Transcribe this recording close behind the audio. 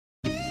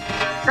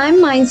I'm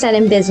mindset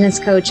and business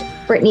coach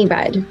Brittany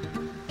Budd.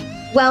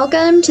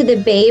 Welcome to the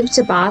Babe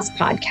to Boss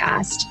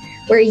podcast,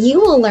 where you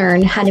will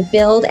learn how to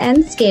build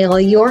and scale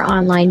your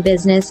online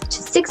business to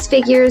six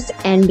figures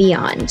and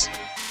beyond.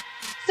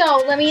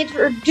 So let me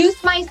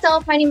introduce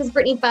myself. My name is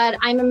Brittany Budd.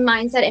 I'm a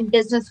mindset and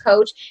business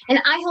coach, and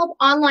I help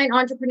online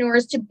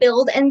entrepreneurs to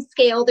build and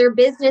scale their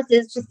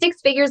businesses to six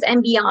figures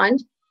and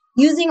beyond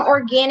using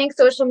organic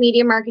social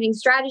media marketing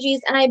strategies.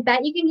 And I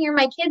bet you can hear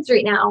my kids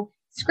right now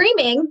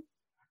screaming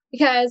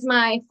because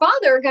my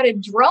father got a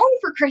drone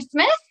for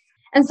Christmas.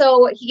 And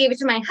so he gave it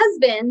to my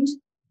husband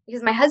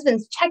because my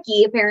husband's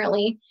techie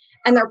apparently,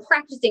 and they're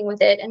practicing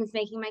with it and it's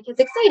making my kids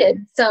excited.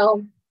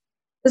 So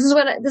this is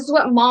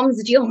what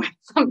moms deal with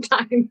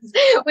sometimes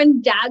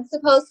when dad's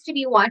supposed to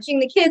be watching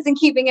the kids and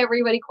keeping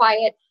everybody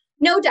quiet.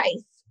 No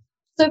dice.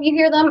 So if you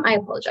hear them, I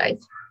apologize.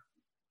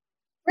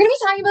 We're going to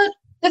be talking about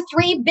the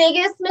three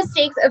biggest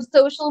mistakes of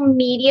social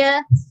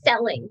media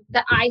selling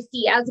that I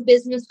see as a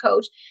business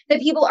coach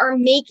that people are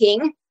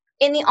making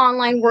in the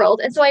online world.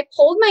 And so I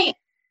polled my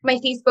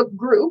Facebook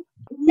group.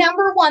 The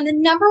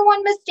number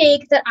one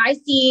mistake that I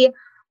see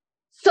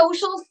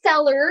social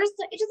sellers,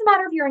 it doesn't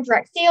matter if you're in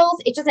direct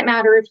sales, it doesn't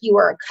matter if you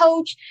are a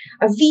coach,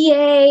 a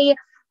VA,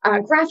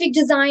 a graphic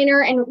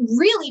designer, and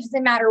really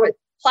doesn't matter what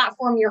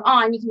platform you're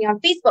on. You can be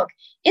on Facebook,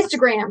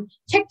 Instagram,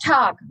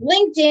 TikTok,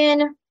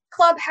 LinkedIn,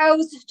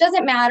 Clubhouse,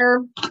 doesn't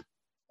matter.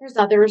 There's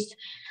others.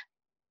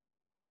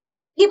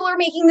 People are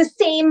making the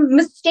same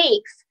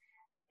mistakes.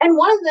 And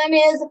one of them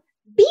is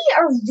be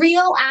a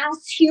real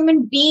ass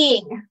human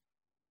being.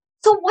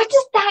 So what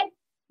does that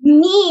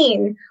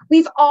mean?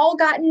 We've all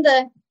gotten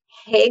the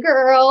hey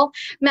girl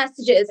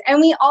messages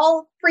and we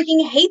all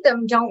freaking hate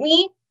them, don't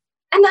we?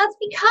 And that's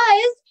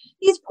because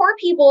these poor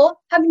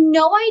people have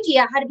no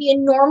idea how to be a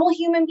normal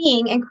human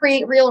being and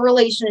create real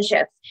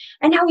relationships.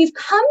 And now we've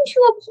come to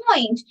a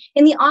point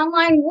in the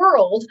online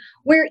world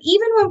where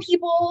even when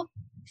people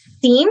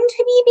seem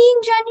to be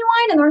being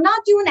genuine and they're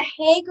not doing the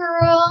hey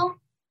girl,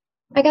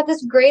 I got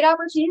this great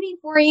opportunity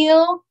for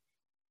you,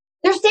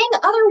 they're saying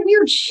other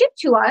weird shit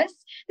to us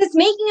that's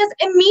making us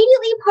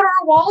immediately put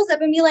our walls up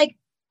and be like,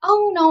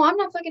 oh no, I'm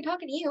not fucking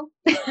talking to you.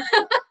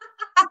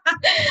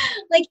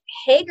 Like,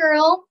 hey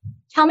girl,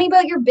 tell me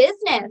about your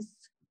business.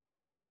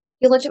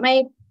 If you looked at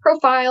my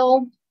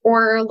profile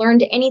or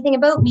learned anything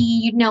about me,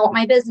 you'd know what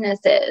my business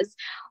is.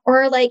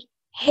 Or like,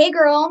 hey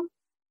girl,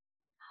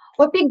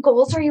 what big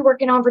goals are you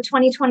working on for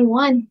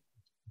 2021?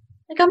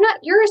 Like,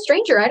 you're a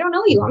stranger. I don't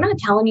know you. I'm not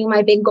telling you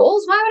my big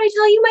goals. Why would I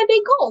tell you my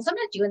big goals? I'm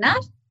not doing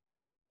that.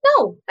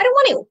 No, I don't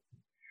want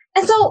to.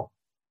 And so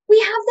we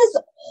have this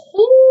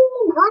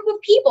whole group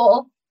of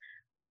people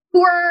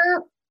who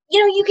are,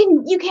 you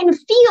can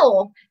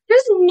feel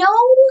there's no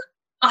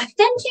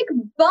authentic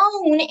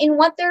bone in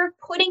what they're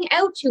putting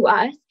out to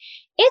us.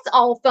 It's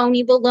all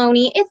phony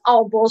baloney. It's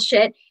all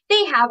bullshit.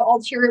 They have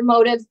ulterior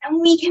motives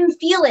and we can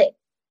feel it.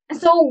 And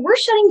so we're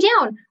shutting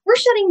down. We're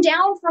shutting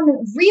down from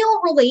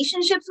real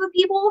relationships with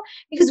people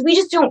because we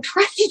just don't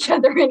trust each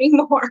other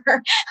anymore.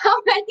 How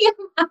many of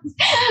us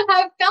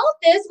have felt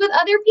this with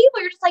other people?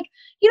 You're just like,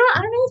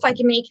 I don't know if I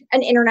can make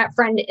an internet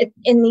friend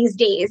in these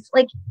days.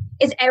 Like,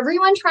 is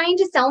everyone trying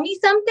to sell me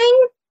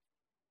something?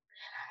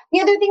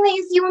 The other thing that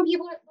you see when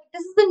people are,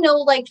 this is the no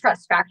like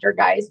trust factor,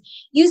 guys.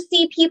 You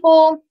see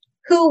people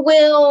who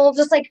will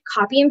just like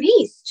copy and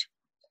paste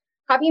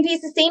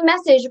the same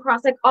message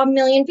across like a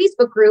million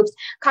Facebook groups,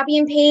 copy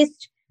and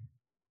paste.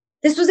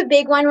 This was a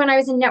big one when I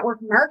was in network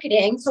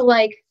marketing. So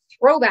like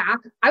throwback,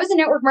 I was in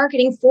network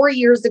marketing 4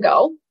 years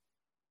ago.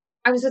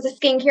 I was with a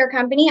skincare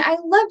company. I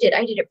loved it.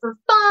 I did it for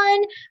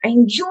fun. I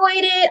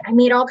enjoyed it. I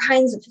made all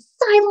kinds of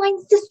sideline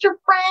sister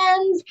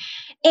friends.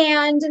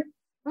 And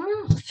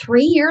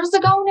 3 years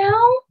ago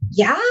now,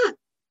 yeah,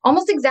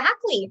 almost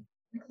exactly.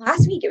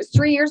 Last week, it was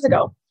 3 years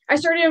ago. I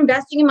started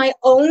investing in my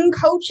own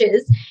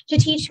coaches to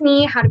teach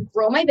me how to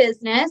grow my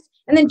business.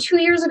 And then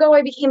 2 years ago,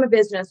 I became a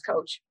business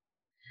coach.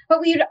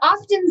 But we would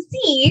often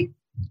see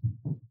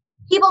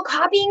people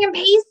copying and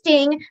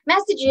pasting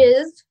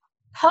messages,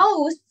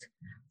 posts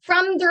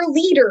from their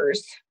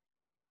leaders,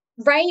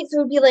 right? So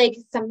it would be like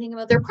something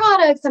about their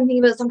product, something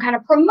about some kind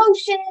of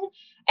promotion,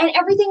 and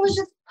everything was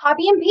just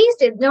copy and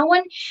pasted.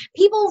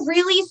 People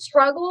really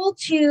struggle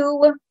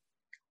to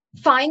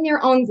find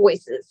their own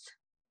voices,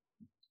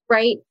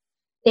 right?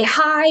 They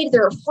hide,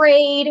 they're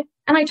afraid,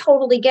 and I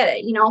totally get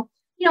it.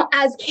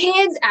 As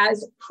kids,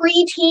 as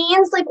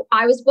preteens, like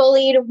I was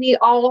bullied, we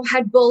all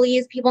had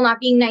bullies, people not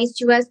being nice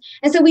to us.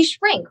 And so we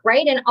shrink,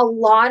 right? And a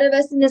lot of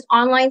us in this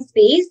online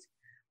space,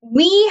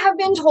 we have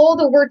been told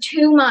that we're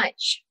too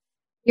much.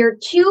 You're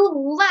too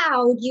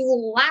loud.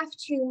 You laugh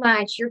too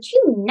much. You're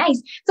too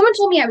nice. Someone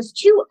told me I was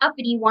too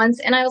uppity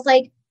once. And I was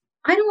like,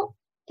 I don't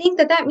think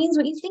that means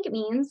what you think it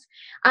means.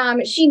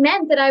 She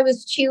meant that I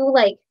was too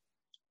like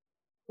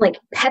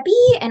peppy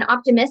and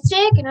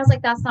optimistic. And I was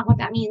like, that's not what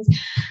that means.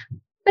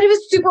 But it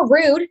was super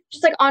rude,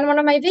 just like on one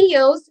of my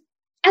videos.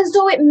 And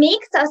so it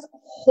makes us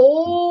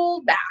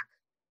hold back.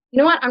 You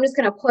know what? I'm just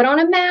going to put on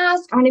a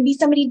mask. I'm going to be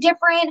somebody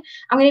different.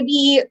 I'm going to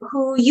be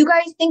who you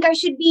guys think I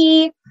should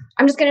be.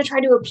 I'm just going to try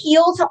to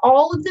appeal to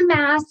all of the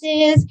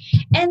masses.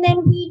 And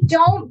then we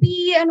don't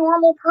be a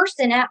normal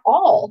person at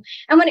all.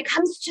 And when it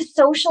comes to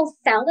social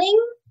selling,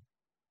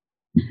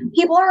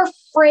 people are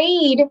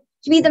afraid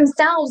to be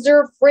themselves.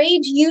 They're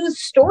afraid to use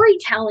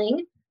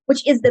storytelling,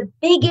 which is the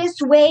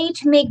biggest way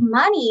to make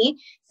money,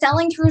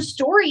 selling through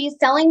stories,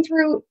 selling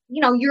through,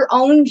 your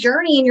own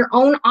journey and your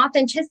own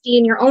authenticity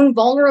and your own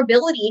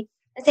vulnerability,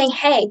 and saying,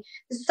 hey,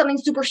 this is something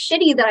super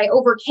shitty that I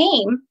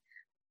overcame.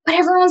 But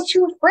everyone's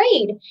too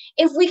afraid.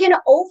 If we can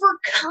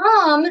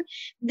overcome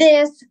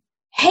this,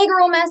 hey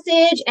girl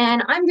message,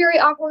 and I'm very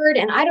awkward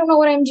and I don't know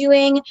what I'm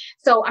doing,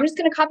 so I'm just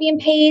going to copy and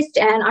paste,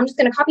 and I'm just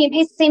going to copy and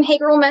paste the same hey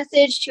girl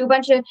message to a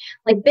bunch of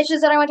bitches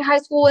that I went to high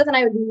school with and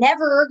I would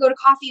never go to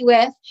coffee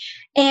with.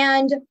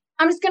 And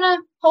I'm just going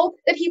to hope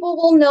that people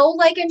will know,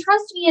 like, and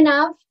trust me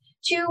enough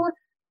to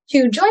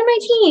join my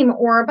team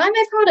or buy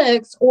my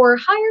products or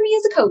hire me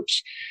as a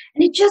coach.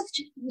 And it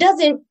just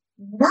doesn't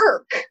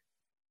work.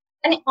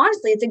 And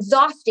honestly, it's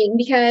exhausting,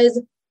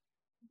 because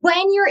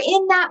when you're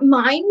in that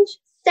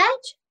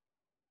mindset,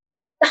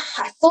 the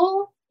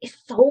hustle is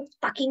so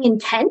fucking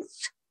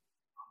intense,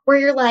 where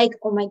you're like,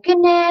 oh my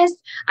goodness,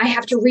 I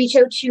have to reach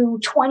out to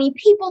 20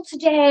 people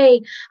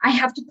today. I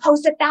have to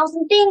post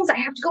 1,000 things. I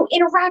have to go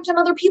interact on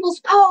other people's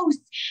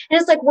posts. And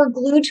it's like we're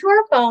glued to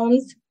our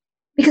phones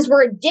because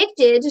we're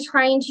addicted to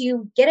trying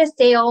to get a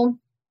sale,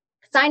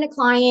 sign a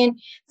client,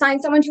 sign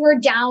someone to our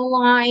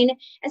downline.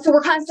 And so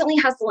we're constantly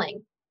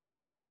hustling.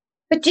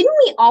 But didn't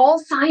we all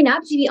sign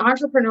up to be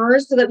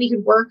entrepreneurs so that we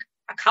could work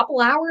a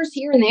couple hours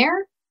here and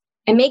there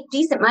and make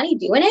decent money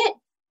doing it?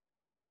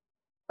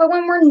 But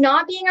when we're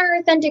not being our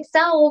authentic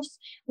selves,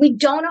 we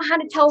don't know how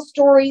to tell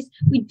stories.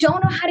 We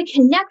don't know how to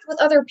connect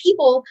with other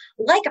people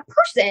like a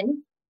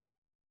person.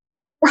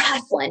 We're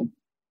hustling.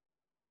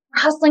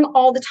 We're hustling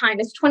all the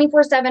time. It's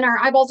 24/7. Our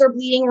eyeballs are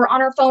bleeding. We're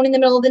on our phone in the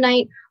middle of the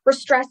night. We're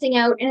stressing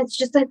out. And it's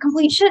just a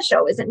complete shit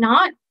show, is it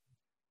not?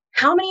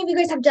 How many of you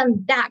guys have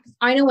done that? Because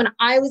I know when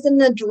I was in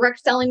the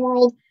direct selling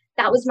world,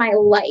 that was my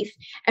life.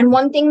 And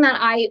one thing that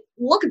I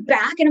look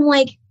back and I'm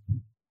like,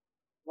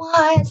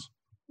 what?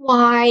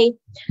 Why?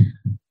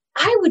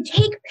 I would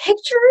take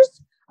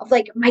pictures of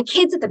my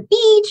kids at the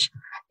beach.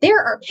 There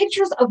are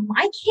pictures of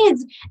my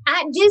kids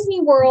at Disney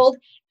World.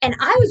 And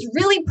I was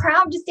really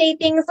proud to say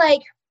things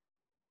like,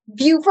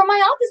 view from my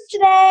office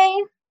today.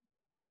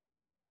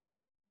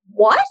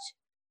 What?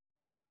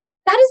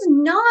 That is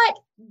not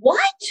what?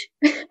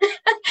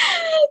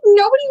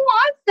 Nobody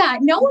wants that.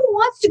 No one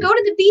wants to go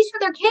to the beach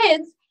with their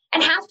kids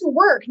and have to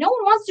work. No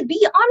one wants to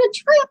be on a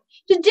trip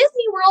to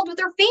Disney World with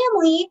their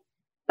family,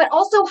 but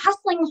also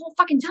hustling the whole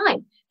fucking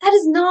time.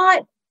 That's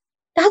not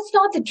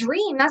the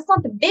dream. That's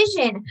not the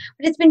vision.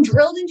 But it's been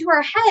drilled into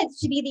our heads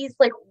to be these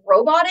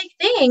robotic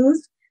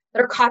things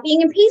that are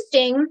copying and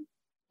pasting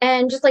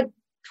and just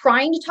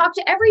trying to talk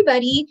to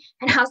everybody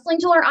and hustling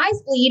till our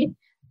eyes bleed,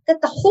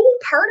 that the whole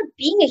part of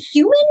being a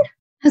human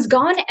has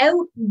gone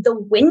out the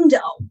window.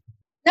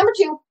 Number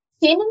 2,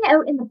 standing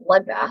out in the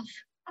bloodbath.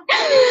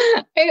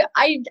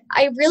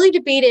 I really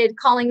debated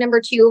calling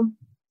number 2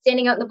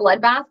 standing out in the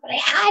bloodbath, but I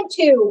had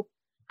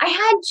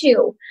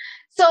to.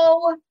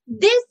 So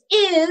this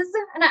is,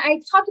 and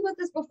I've talked about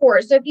this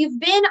before, so if you've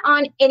been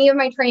on any of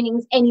my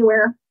trainings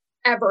anywhere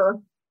ever,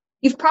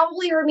 you've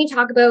probably heard me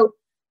talk about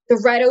the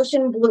red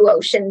ocean, blue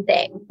ocean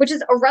thing, which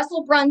is a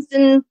Russell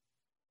Brunson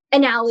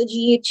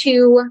analogy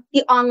to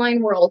the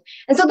online world.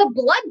 And so the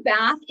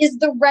bloodbath is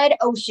the red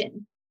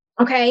ocean.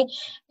 Okay.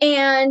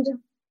 And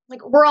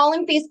we're all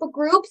in Facebook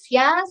groups.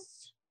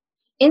 Yes.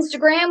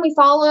 Instagram, we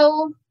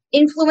follow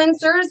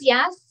influencers.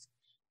 Yes.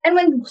 And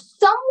when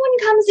someone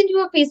comes into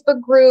a Facebook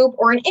group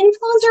or an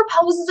influencer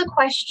poses a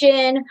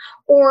question,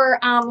 or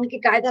a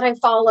guy that I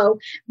follow,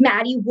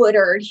 Maddie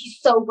Woodard, he's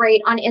so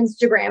great on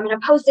Instagram. And a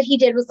post that he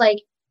did was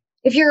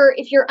if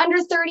you're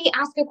under 30,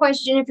 ask a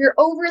question. If you're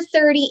over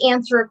 30,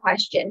 answer a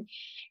question.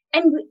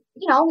 And,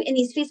 in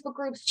these Facebook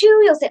groups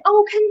too, you'll say,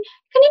 oh, can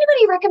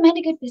anybody recommend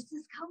a good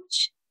business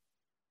coach?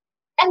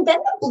 And then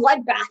the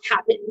bloodbath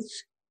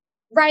happens,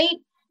 right?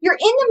 You're in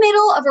the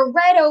middle of a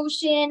red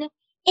ocean.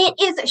 It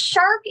is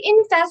shark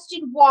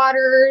infested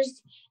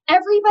waters.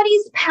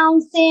 Everybody's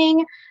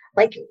pouncing.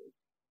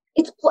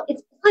 It's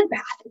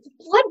bloodbath. It's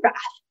a bloodbath.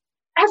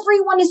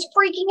 Everyone is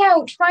freaking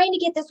out, trying to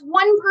get this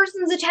one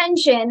person's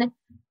attention.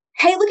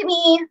 Hey, look at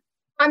me.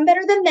 I'm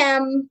better than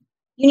them.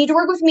 You need to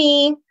work with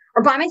me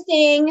or buy my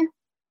thing,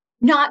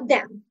 not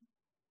them.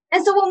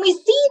 And so when we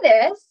see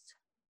this,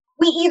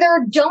 we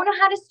either don't know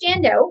how to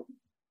stand out.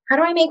 How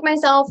do I make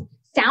myself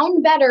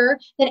sound better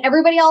than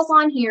everybody else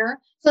on here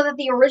so that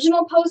the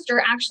original poster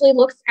actually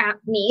looks at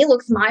me,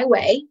 looks my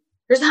way?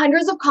 There's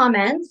hundreds of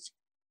comments.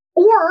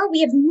 Or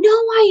we have no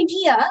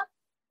idea,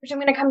 which I'm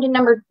going to come to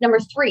number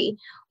 3.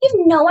 We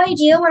have no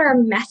idea what our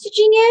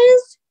messaging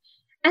is.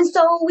 And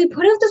so we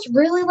put out this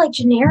really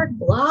generic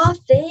blah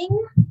thing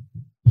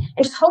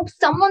and just hope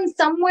someone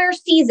somewhere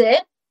sees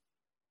it,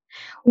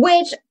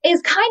 which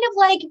is kind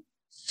of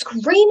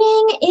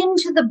screaming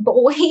into the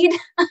void.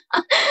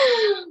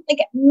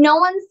 No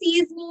one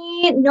sees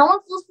me. No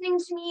one's listening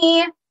to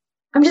me.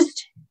 I'm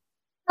just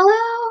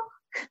hello,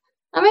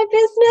 I'm a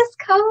business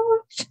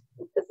coach.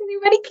 Does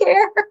anybody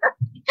care?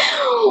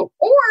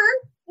 Or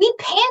we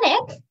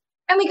panic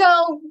and we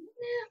go,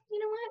 you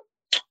know what?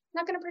 I'm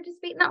not going to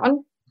participate in that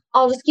one.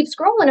 I'll just keep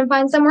scrolling and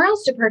find somewhere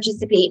else to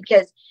participate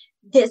because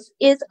this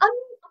is a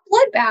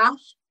bloodbath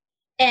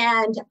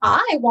and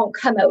I won't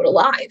come out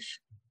alive.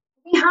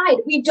 We hide.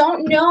 We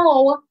don't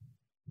know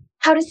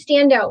how to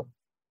stand out.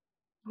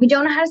 We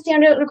don't know how to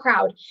stand out in a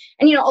crowd.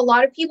 And, a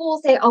lot of people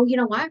will say, oh, you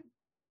know what?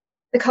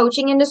 The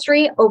coaching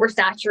industry,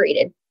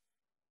 oversaturated.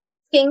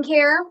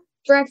 Skincare,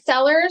 direct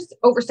sellers,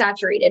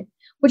 oversaturated,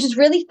 which is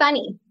really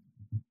funny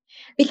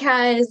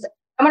because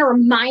I'm going to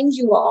remind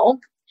you all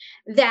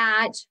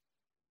that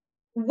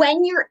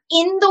when you're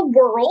in the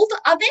world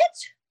of it,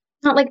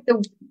 not like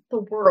the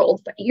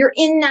world, but you're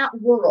in that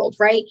world,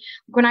 right?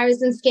 When I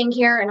was in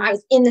skincare and I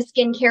was in the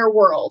skincare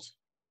world,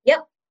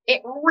 yep,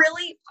 it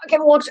really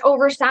fucking looked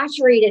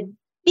oversaturated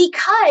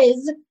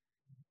because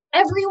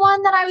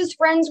everyone that I was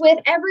friends with,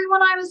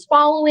 everyone I was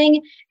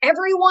following,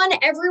 everyone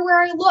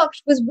everywhere I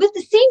looked was with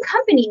the same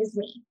company as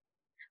me.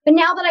 But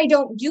now that I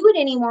don't do it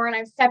anymore and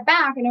I've stepped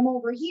back and I'm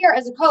over here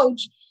as a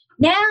coach,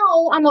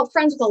 now I'm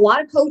friends with a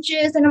lot of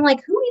coaches and I'm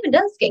like, who even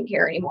does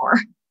skincare anymore?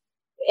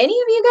 Any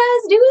of you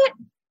guys do it?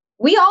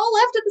 We all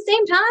left at the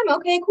same time.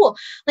 Okay, cool.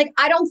 Like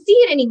I don't see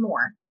it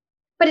anymore,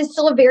 but it's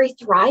still a very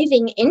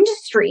thriving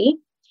industry.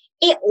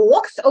 It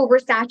looks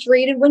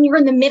oversaturated when you're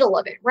in the middle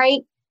of it, right?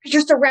 Because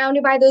you're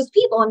surrounded by those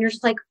people and you're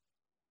just like,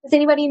 is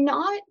anybody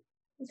not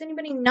a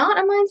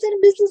mindset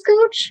and business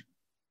coach?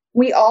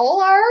 We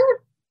all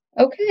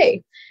are?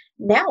 Okay,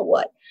 now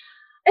what?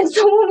 And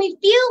so when we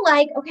feel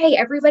like, okay,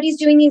 everybody's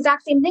doing the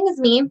exact same thing as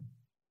me,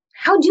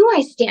 how do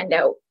I stand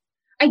out?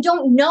 I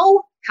don't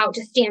know how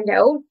to stand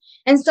out.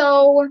 And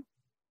so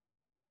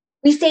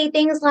we say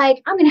things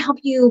like, I'm going to help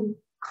you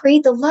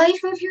create the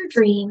life of your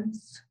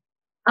dreams.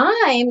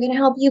 I'm going to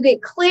help you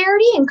get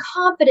clarity and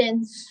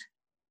confidence.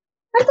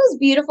 Aren't those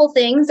beautiful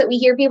things that we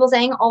hear people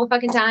saying all the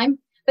fucking time?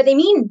 But they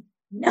mean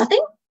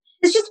nothing?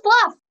 It's just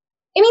fluff.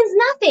 It means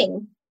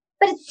nothing.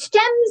 But it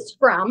stems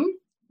from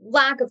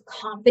lack of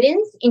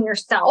confidence in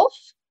yourself,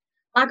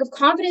 lack of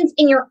confidence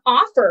in your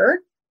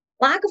offer,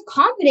 lack of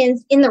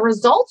confidence in the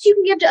results you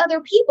can give to other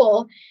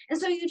people. And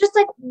so you just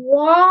like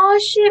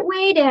wash it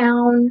way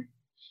down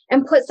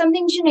and put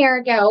something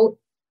generic out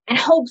and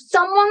hope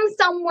someone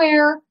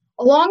somewhere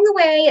along the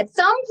way at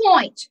some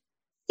point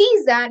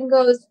sees that and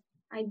goes,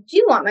 I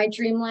do want my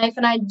dream life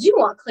and I do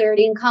want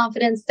clarity and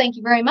confidence. Thank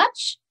you very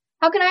much.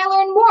 How can I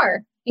learn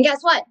more? And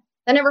guess what?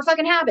 That never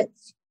fucking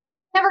happens.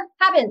 Never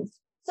happens.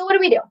 So what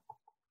do?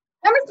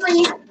 Number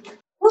 3,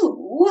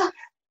 who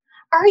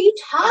are you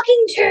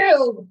talking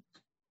to?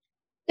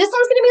 This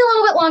one's going to be a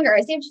little bit longer. I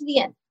saved it to the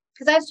end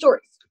because I have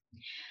stories.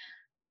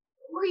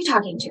 Who are you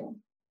talking to?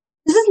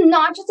 This is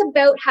not just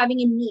about having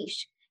a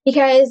niche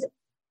because,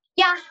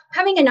 yeah,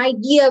 having an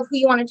idea of who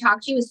you want to talk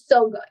to is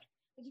so good.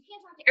 But you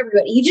can't talk to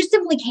everybody. You just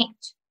simply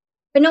can't.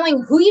 But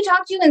knowing who you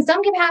talk to in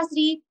some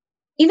capacity,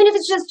 even if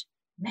it's just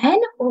men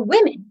or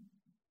women,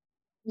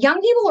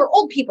 young people or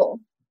old people,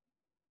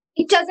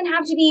 it doesn't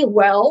have to be,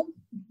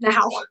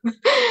 now,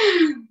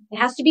 it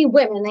has to be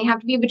women. They have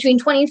to be between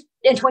 20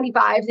 and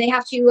 25. They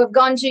have to have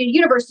gone to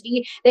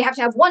university. They have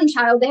to have one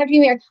child. They have to be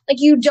married. Like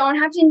you don't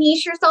have to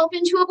niche yourself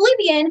into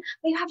oblivion,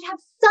 but you have to have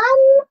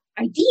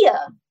some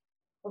idea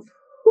of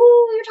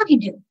who you're talking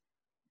to.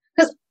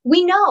 Because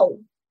we know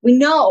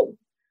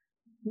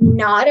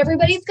not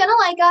everybody's going to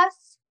like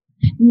us.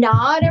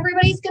 Not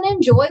everybody's going to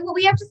enjoy what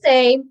we have to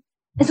say.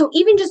 And so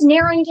even just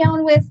narrowing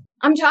down with,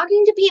 I'm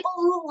talking to people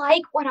who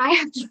like what I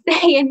have to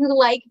say and who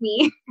like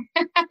me.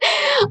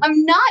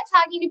 I'm not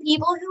talking to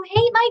people who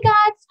hate my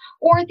guts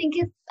or think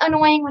it's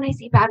annoying when I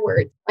say bad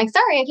words. Like,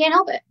 sorry, I can't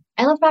help it.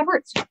 I love bad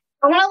words.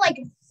 I want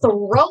to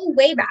throw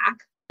way back.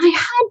 I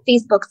had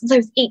Facebook since I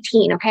was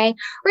 18, okay?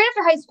 Right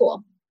after high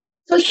school.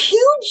 So a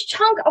huge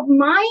chunk of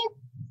my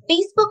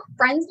Facebook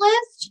friends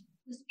list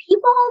was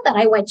people that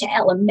I went to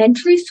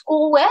elementary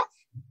school with,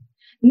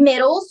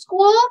 middle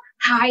school,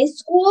 high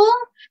school,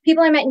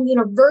 people I met in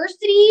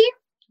university.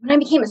 When I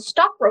became a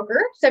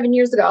stockbroker 7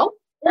 years ago,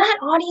 that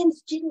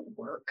audience didn't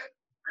work.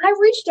 I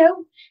reached out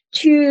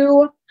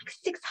to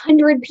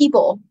 600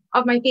 people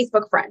of my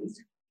Facebook friends.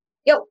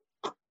 Yo,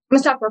 I'm a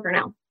stockbroker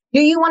now.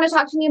 Do you want to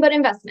talk to me about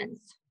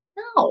investments?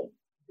 No,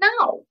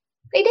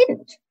 they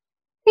didn't.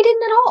 They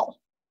didn't at all.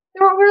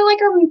 They were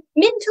like our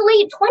mid to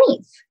late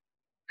 20s.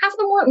 Half of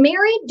them weren't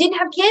married, didn't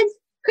have kids,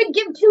 couldn't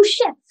give 2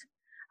 shits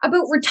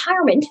about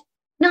retirement.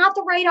 Not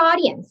the right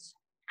audience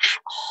at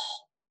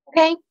all.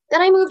 Okay.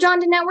 Then I moved on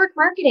to network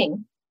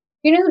marketing.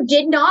 You know who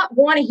did not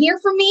want to hear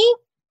from me?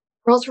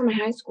 Girls from my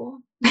high school.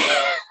 They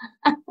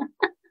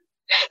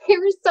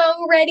were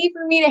so ready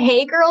for me to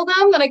hey girl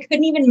them that I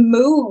couldn't even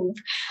move.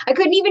 I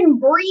couldn't even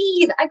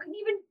breathe. I couldn't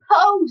even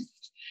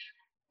post.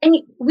 And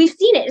we've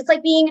seen it. It's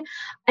like being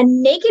a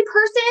naked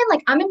person.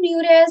 Like I'm a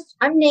nudist.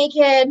 I'm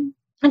naked.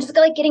 I'm just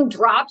getting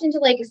dropped into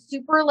a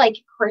super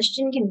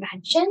Christian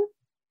convention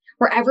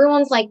where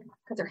everyone's got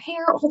their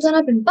hair all done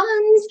up in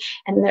buns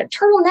and the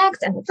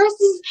turtlenecks and the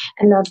dresses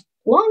and the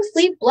long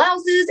sleeve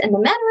blouses and the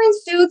men are in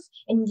suits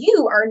and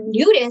you are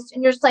nudist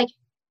and you're just like,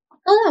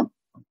 oh,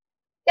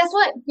 guess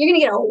what? You're going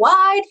to get a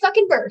wide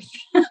fucking berth.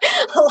 Lots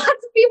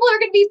of people are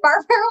going to be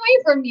far, far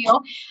away from you.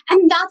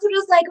 And that's what it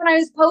was like when I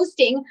was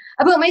posting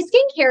about my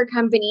skincare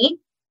company.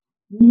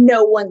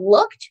 No one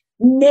looked.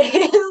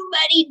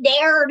 Nobody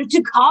dared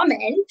to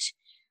comment.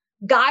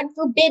 God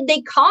forbid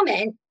they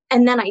comment.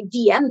 And then I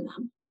DM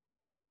them.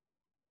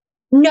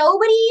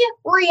 Nobody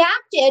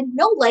reacted.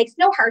 No likes,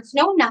 no hearts,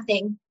 no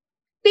nothing.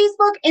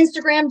 Facebook,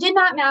 Instagram did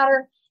not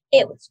matter.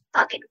 It was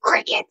fucking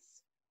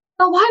crickets.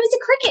 But why was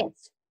it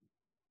crickets?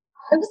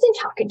 I wasn't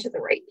talking to the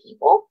right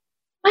people.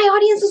 My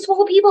audience was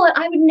full of people that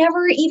I would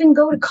never even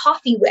go to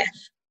coffee with.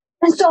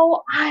 And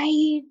so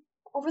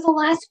over the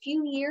last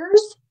few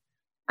years,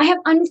 I have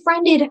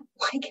unfriended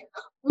like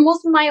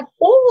almost my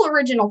whole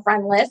original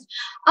friend list,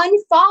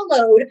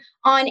 unfollowed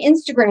on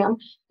Instagram,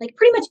 like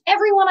pretty much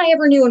everyone I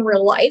ever knew in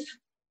real life.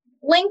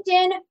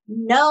 LinkedIn,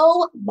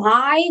 no,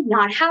 bye,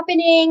 not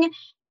happening.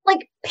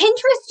 Like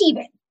Pinterest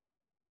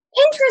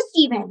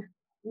even.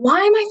 Why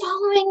am I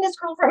following this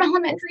girl from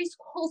elementary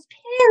school's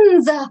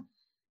pins?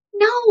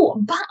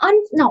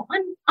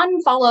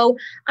 Unfollow.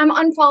 I'm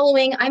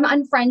unfollowing. I'm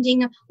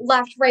unfriending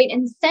left, right,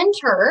 and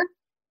center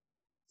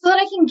so that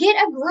I can get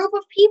a group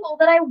of people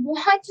that I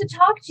want to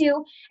talk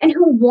to and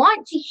who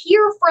want to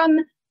hear from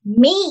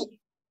me.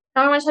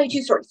 Now I want to tell you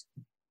two stories.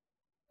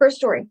 First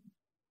story.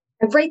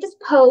 I write this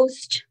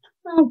post.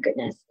 Oh,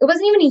 goodness. It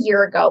wasn't even a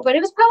year ago, but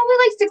it was probably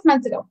like 6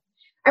 months ago.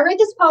 I write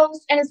this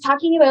post and it's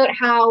talking about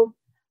how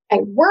I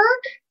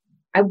want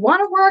to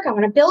work, I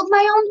want to build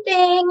my own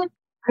thing.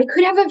 I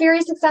could have a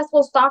very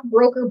successful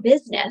stockbroker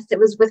business. It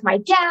was with my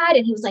dad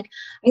and he was like,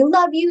 I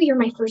love you. You're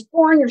my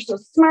firstborn. You're so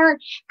smart.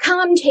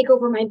 Come take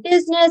over my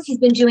business. He's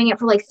been doing it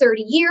for like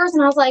 30 years.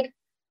 And I was like,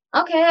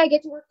 okay, I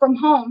get to work from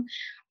home.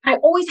 I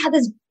always had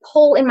this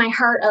pull in my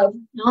heart of,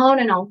 no. You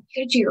got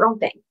to do your own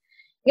thing.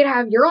 You got to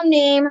have your own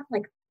name.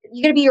 Like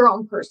you got to be your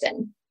own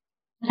person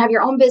and have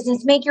your own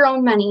business, make your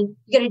own money.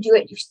 You got to do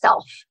it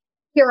yourself.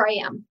 Here I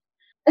am.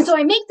 And so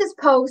I make this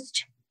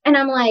post and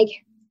I'm like,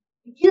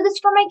 I do this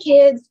for my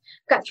kids.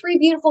 I've got 3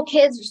 beautiful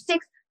kids. They're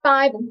 6,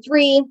 5, and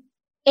 3.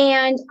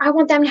 And I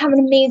want them to have an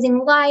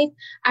amazing life.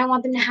 I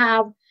want them to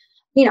have,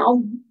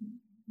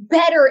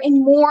 better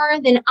and more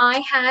than I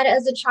had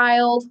as a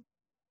child.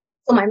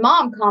 So my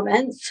mom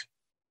comments,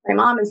 my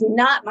mom is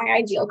not my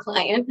ideal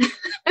client.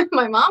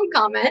 My mom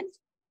comments,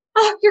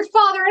 oh, your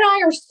father and I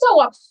are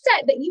so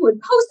upset that you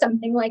would post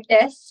something like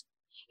this.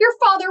 Your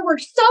father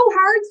worked so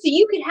hard so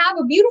you could have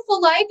a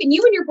beautiful life and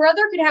you and your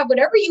brother could have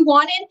whatever you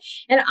wanted.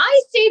 And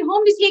I stayed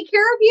home to take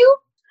care of you.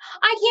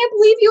 I can't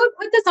believe you would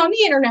put this on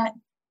the internet.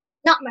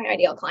 Not my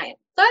ideal client.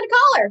 So I had to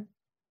call her. And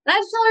I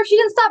had to tell her if she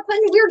didn't stop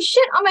putting weird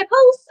shit on my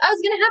posts, I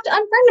was going to have to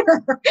unfriend her.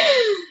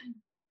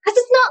 Because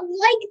it's not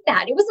like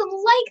that. It wasn't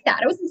like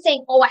that. I wasn't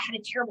saying, oh, I had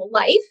a terrible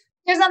life.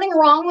 There's nothing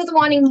wrong with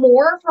wanting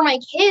more for my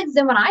kids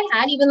than what I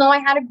had, even though I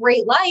had a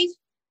great life.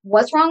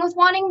 What's wrong with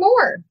wanting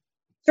more?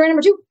 Story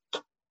number 2.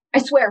 I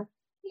swear.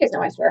 You guys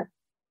know I swear.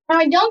 Now,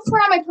 I don't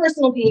swear on my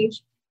personal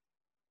page,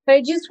 but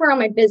I do swear on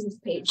my business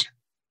page.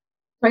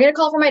 So I get a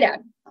call from my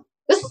dad.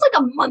 This is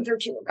like a month or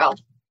 2 ago.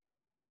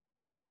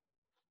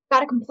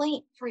 Got a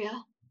complaint for you.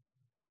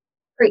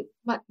 Great.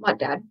 What,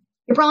 Dad?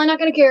 You're probably not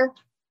going to care.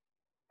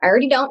 I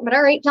already don't, but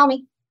all right, tell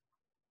me.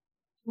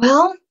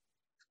 Well,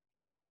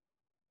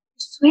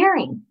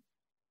 swearing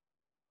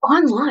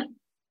online.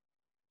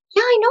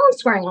 Yeah, I know I'm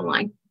swearing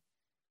online.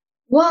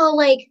 Well,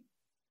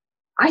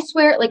 I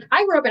swear,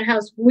 I grew up in a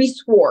house, we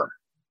swore.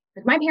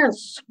 My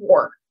parents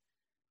swore.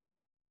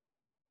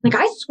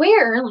 I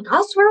swear,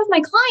 I'll swear with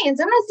my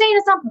clients. I'm not saying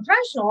it's not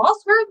professional. I'll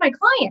swear with my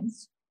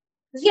clients.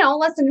 Because,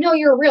 let them know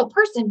you're a real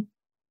person.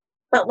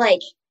 But,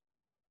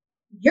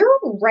 you're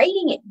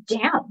writing it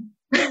down.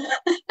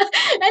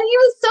 And he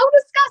was so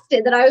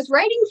disgusted that I was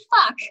writing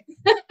fuck,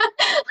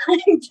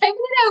 typing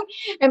it out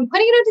and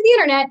putting it out to the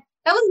internet.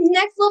 That was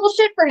next level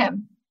shit for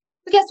him.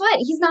 But guess what?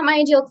 He's not my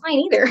ideal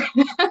client either.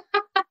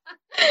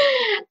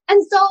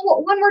 And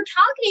so when we're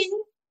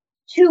talking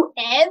to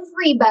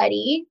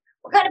everybody,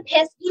 we're going to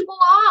piss people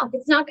off.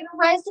 It's not going to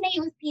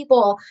resonate with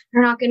people.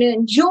 They're not going to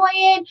enjoy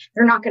it.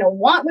 They're not going to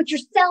want what you're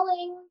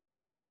selling.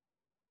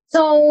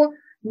 So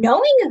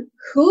knowing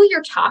who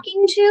you're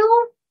talking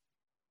to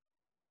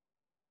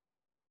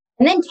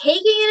and then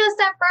taking it a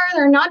step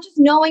further, not just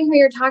knowing who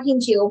you're talking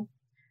to,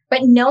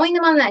 but knowing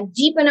them on that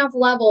deep enough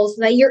level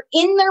so that you're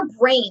in their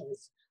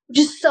brains, which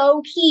is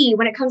so key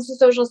when it comes to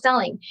social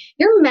selling.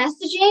 Your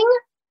messaging,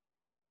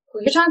 who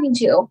you're talking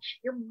to,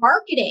 your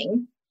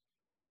marketing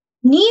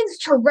needs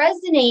to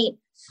resonate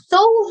so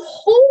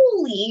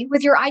wholly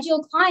with your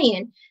ideal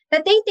client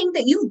that they think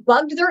that you've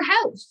bugged their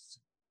house.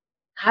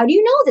 How do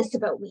you know this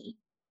about me?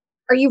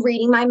 Are you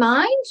reading my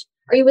mind?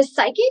 Are you a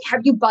psychic?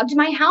 Have you bugged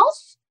my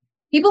house?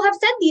 People have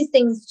said these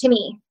things to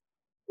me.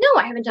 No,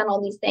 I haven't done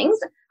all these things.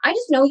 I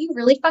just know you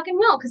really fucking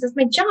well because it's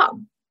my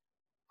job.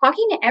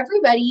 Talking to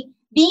everybody,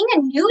 being a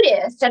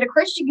nudist at a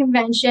Christian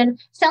convention,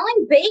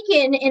 selling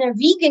bacon in a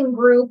vegan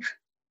group,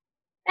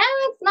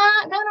 that's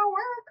not going to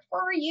work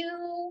for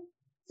you.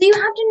 So you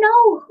have to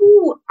know,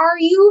 who are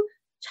you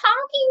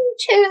talking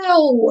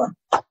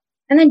to?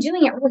 And then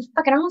doing it really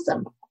fucking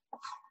awesome.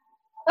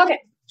 Okay.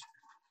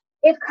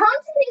 If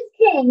content is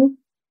king,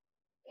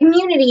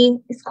 community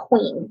is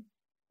queen.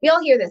 We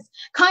all hear this.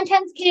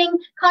 Content's king,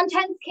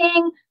 content's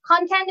king,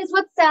 content is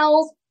what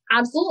sells.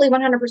 Absolutely,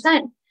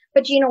 100%.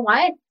 But you know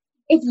what?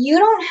 If you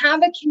don't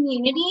have a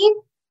community,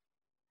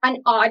 an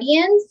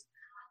audience,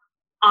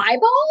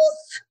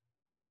 eyeballs,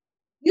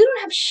 you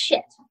don't have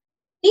shit.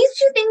 These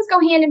two things go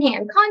hand in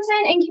hand,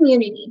 content and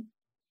community.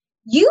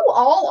 You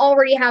all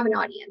already have an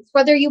audience,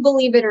 whether you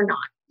believe it or not.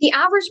 The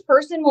average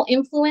person will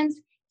influence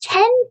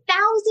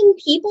 10,000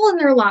 people in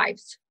their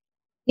lives.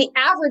 The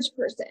average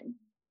person.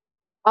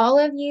 All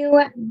of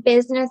you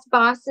business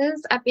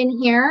bosses up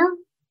in here,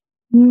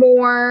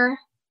 more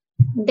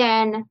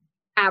than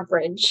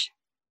average.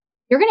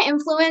 You're going to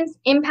influence,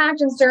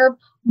 impact, and serve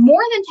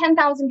more than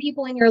 10,000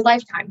 people in your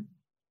lifetime.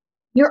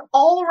 You're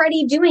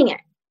already doing it.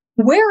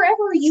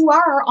 Wherever you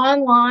are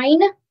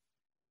online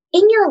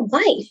in your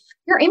life,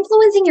 you're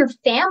influencing your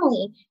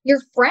family, your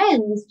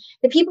friends,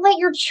 the people at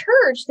your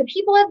church, the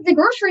people at the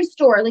grocery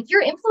store. Like,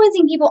 you're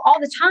influencing people all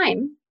the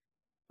time.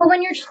 But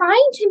when you're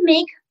trying to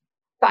make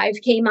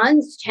 5K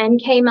months,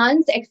 10K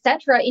months,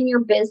 etc. in your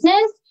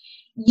business,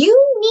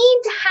 you need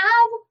to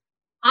have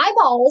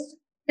eyeballs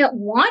that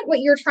want what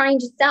you're trying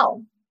to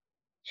sell.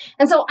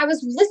 And so I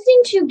was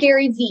listening to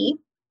Gary Vee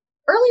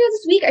earlier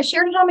this week. I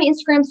shared it on my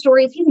Instagram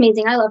stories. He's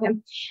amazing. I love him.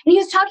 And he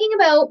was talking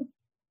about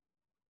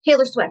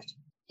Taylor Swift.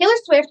 Taylor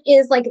Swift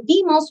is like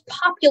the most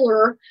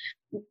popular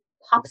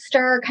pop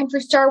star,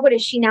 country star. What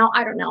is she now?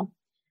 I don't know.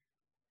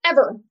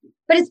 Ever.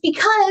 But it's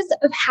because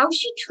of how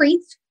she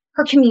treats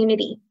her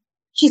community.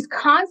 She's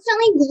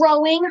constantly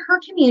growing her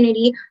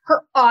community,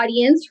 her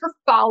audience, her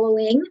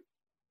following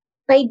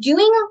by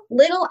doing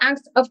little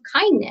acts of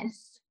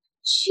kindness.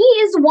 She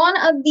is one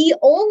of the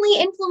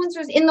only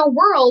influencers in the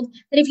world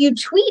that if you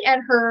tweet at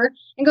her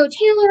and go,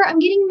 Taylor, I'm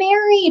getting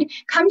married,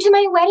 come to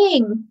my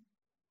wedding,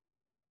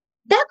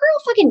 that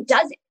girl fucking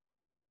does it.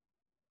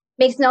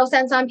 Makes no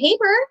sense on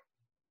paper.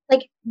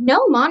 Like,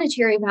 no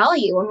monetary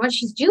value on what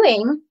she's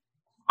doing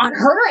on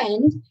her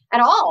end at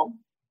all.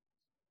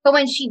 But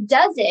when she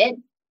does it,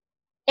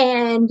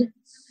 and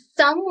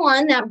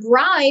someone, that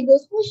bride,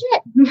 goes, holy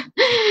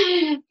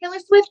shit, Taylor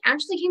Swift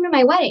actually came to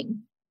my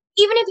wedding.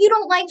 Even if you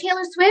don't like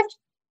Taylor Swift,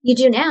 you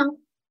do now.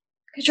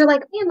 Because you're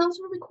like, man, that was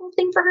a really cool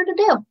thing for her to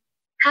do.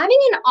 Having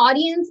an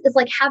audience is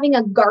like having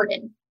a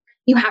garden.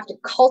 You have to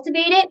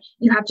cultivate it.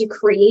 You have to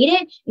create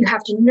it. You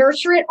have to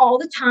nurture it all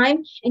the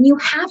time. And you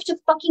have to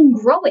fucking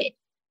grow it.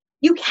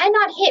 You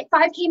cannot hit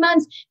 5K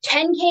months,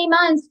 10K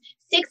months,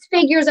 6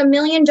 figures, $1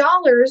 million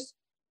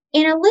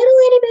in a little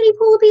itty bitty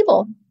pool of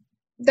people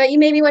that you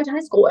maybe went to high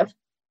school with.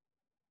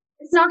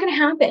 It's not going to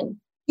happen.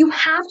 You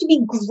have to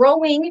be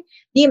growing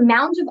the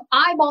amount of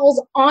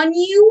eyeballs on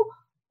you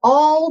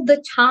all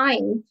the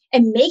time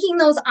and making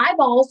those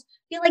eyeballs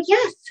feel like,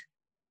 yes,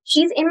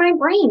 she's in my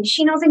brain.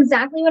 She knows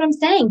exactly what I'm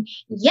saying.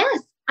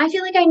 Yes, I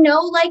feel like I know,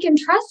 like, and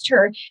trust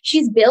her.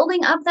 She's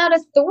building up that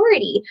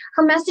authority.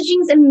 Her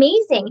messaging's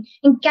amazing.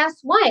 And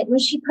guess what? When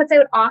she puts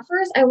out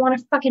offers, I want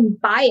to fucking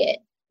buy it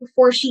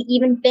before she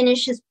even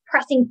finishes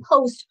pressing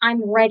post.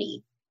 I'm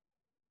ready.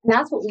 And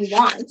that's what we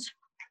want.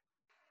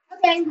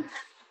 Okay, here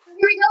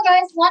we go,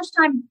 guys.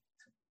 Lunchtime.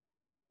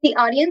 The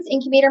Audience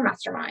Incubator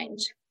Mastermind.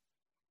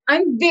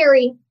 I'm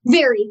very,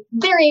 very,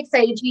 very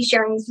excited to be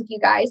sharing this with you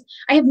guys.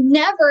 I have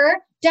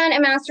never done a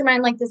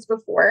mastermind like this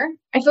before.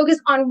 I focus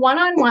on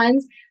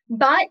one-on-ones,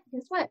 but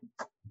guess what?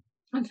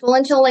 I'm full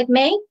until like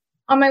May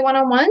on my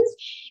one-on-ones.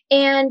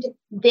 And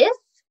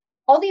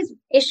all these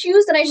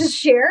issues that I just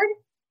shared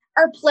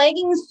are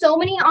plaguing so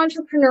many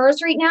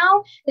entrepreneurs right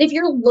now that if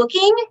you're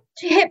looking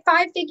to hit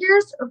 5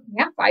 figures,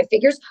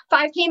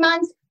 5K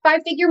months,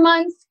 5-figure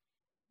months,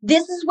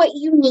 this is what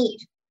you need.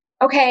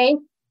 Okay.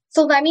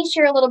 So let me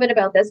share a little bit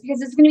about this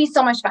because it's going to be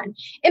so much fun.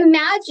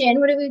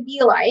 Imagine what it would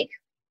be like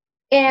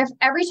if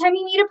every time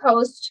you made a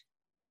post,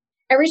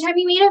 every time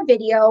you made a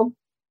video,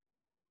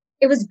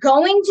 it was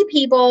going to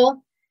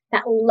people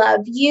that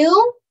love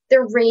you,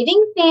 they're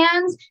raving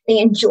fans, they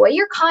enjoy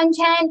your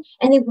content,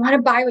 and they want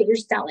to buy what you're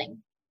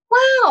selling.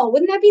 Wow,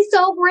 wouldn't that be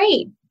so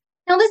great?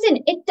 Now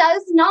listen, it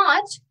does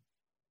not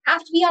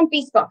have to be on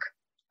Facebook.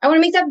 I want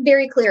to make that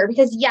very clear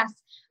because yes,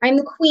 I'm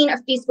the queen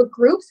of Facebook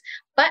groups,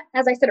 but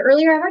as I said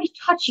earlier, I've already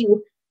taught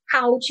you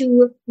how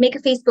to make a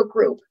Facebook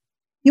group.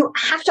 You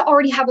have to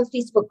already have a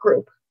Facebook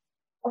group,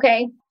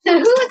 okay? So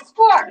who it's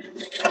for?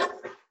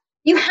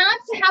 You have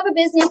to have a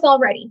business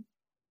already.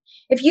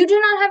 If you do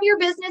not have your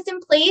business in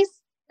place,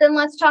 then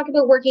let's talk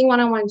about working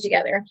one-on-one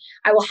together.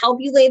 I will help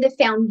you lay the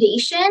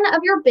foundation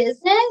of your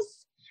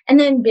business and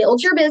then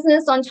build your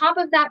business on top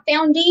of that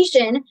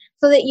foundation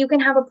so that you can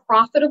have a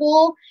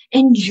profitable,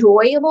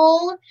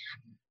 enjoyable,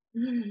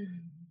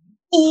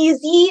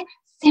 easy,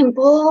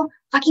 simple,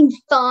 fucking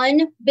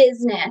fun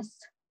business.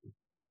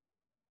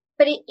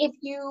 But if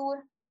you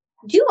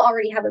do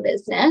already have a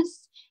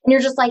business and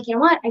you're just like, you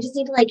know what, I just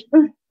need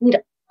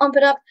to ump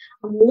it up.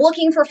 I'm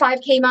looking for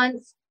 5K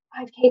months,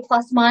 5K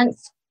plus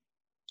months.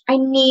 I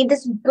need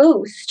this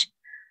boost.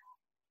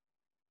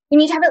 You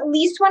need to have at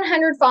least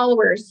 100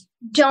 followers.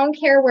 Don't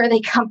care where they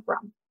come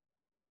from.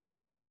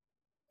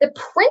 The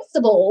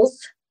principles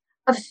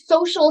of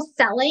social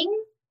selling,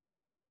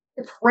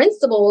 the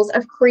principles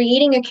of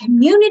creating a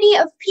community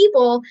of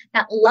people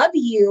that love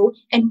you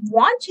and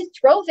want to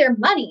throw their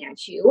money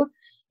at you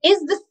is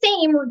the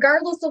same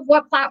regardless of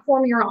what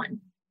platform you're on.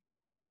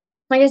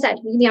 Like I said,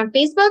 you can be on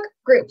Facebook,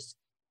 groups,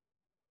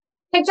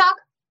 TikTok,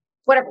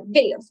 whatever,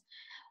 videos,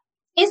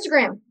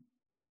 Instagram,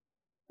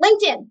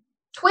 LinkedIn,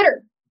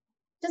 Twitter,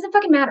 doesn't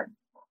fucking matter.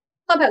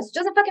 Clubhouse,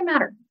 doesn't fucking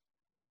matter.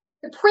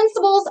 The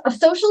principles of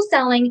social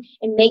selling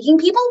and making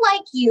people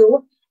like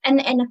you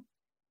and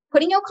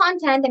putting out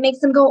content that makes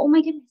them go, oh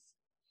my goodness,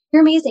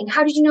 you're amazing.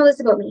 How did you know this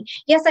about me?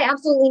 Yes, I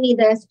absolutely need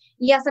this.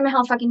 Yes, I'm a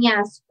hell fucking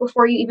yes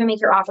before you even make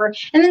your offer.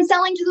 And then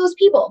selling to those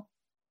people.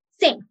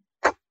 Same.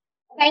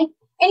 Okay?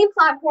 Any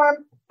platform,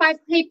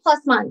 5K plus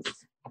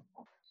months.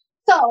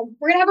 So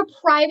we're going to have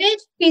a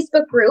private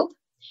Facebook group.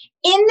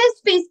 In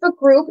this Facebook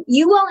group,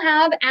 you will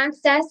have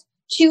access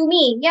to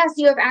me. Yes,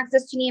 you have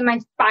access to me in my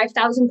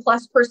 5,000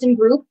 plus person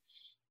group.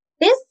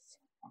 This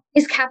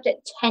is capped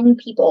at 10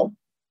 people.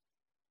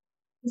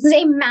 This is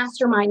a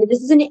mastermind.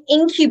 This is an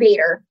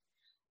incubator.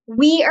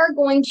 We are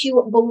going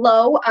to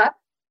blow up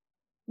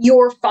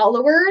your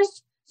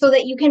followers so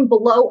that you can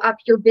blow up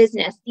your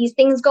business. These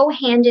things go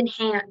hand in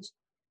hand.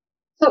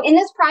 So in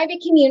this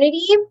private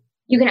community,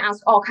 you can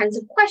ask all kinds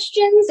of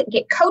questions,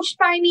 get coached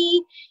by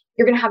me.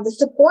 You're going to have the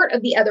support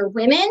of the other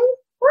women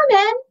or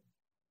men,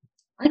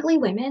 likely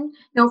women.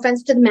 No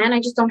offense to the men. I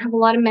just don't have a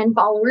lot of men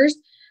followers.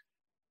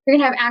 You're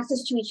going to have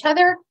access to each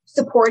other,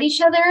 support each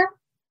other,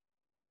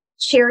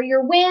 share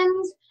your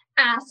wins,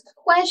 ask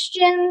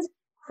questions,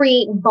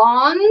 create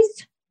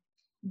bonds,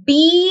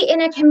 be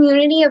in a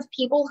community of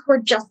people who are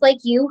just like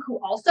you, who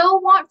also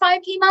want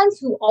 5K months,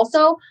 who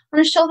also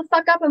want to show the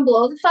fuck up and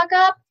blow the fuck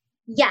up.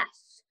 Yes,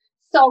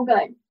 so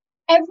good.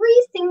 Every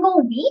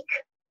single week,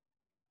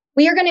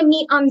 we are going to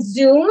meet on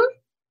Zoom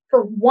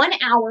for 1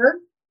 hour,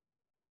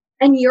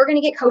 and you're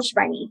going to get coached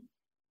by me.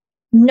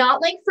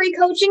 Not like Free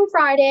Coaching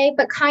Friday,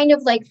 but kind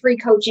of like Free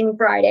Coaching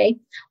Friday.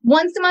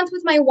 Once a month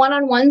with my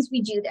one-on-ones,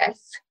 we do this.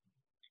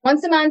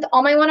 Once a month,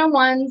 all my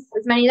one-on-ones,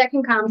 as many that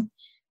can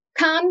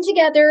come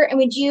together and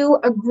we do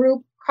a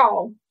group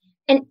call.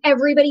 And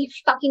everybody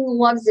fucking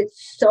loves it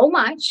so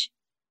much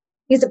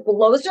because it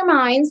blows their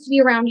minds to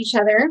be around each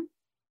other.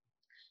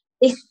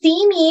 They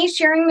see me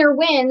sharing their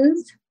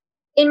wins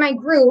in my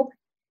group,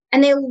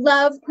 and they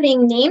love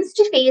putting names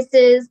to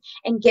faces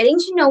and getting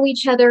to know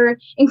each other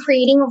and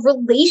creating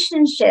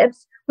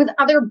relationships with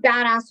other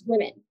badass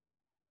women.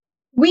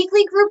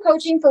 Weekly group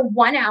coaching for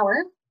 1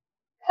 hour,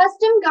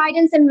 custom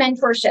guidance and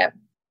mentorship.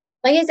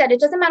 Like I said, it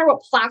doesn't matter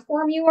what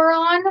platform you are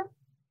on.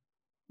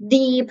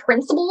 The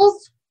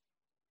principles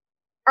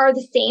are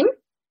the same,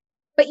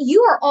 but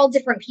you are all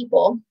different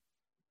people.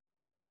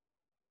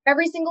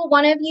 Every single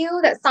one of you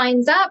that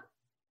signs up,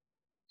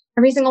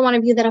 every single one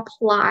of you that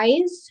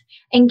applies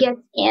and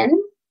gets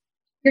in,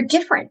 you're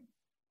different.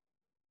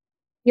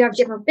 You have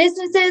different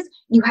businesses,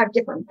 you have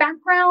different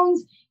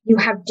backgrounds, you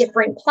have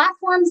different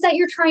platforms that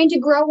you're trying to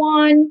grow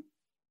on.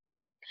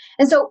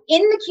 And so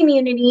in the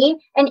community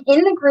and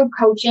in the group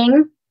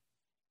coaching,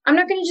 I'm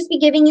not going to just be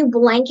giving you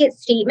blanket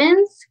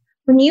statements.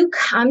 When you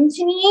come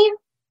to me,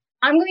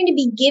 I'm going to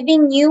be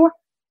giving you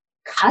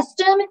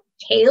custom,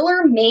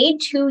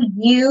 tailor-made to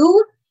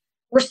you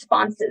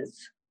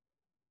responses.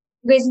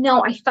 You guys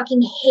know I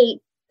fucking hate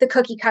the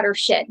cookie cutter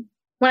shit.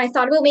 When I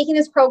thought about making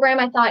this program,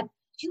 I thought,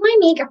 do I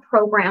make a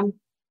program?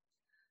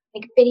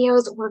 Like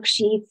videos,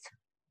 worksheets?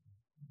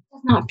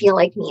 Does not feel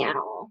like me at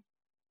all.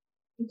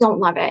 I don't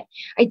love it.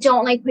 I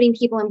don't like putting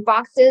people in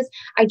boxes.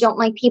 I don't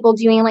like people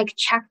doing like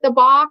check the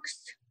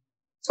box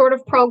sort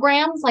of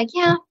programs. Like,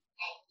 yeah,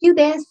 do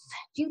this,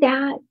 do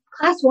that.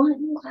 Class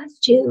 1, class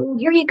 2,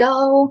 here you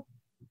go.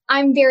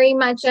 I'm very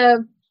much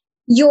of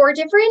you're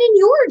different and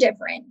you're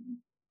different.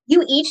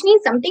 You each need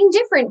something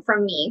different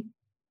from me.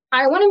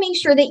 I want to make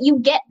sure that you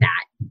get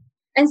that.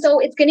 And so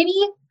it's going to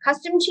be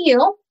custom to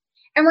you.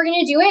 And we're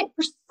going to do it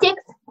for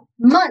 6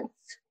 months.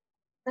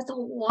 That's a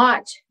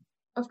lot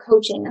of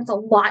coaching. That's a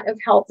lot of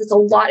help. That's a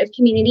lot of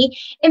community.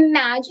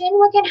 Imagine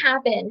what can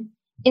happen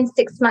in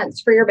 6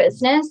 months for your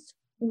business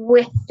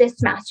with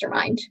this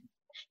mastermind.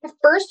 The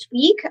first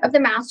week of the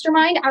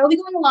mastermind, I will be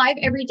going live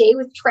every day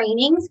with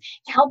trainings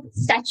to help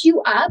set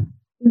you up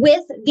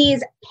with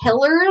these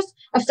pillars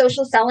of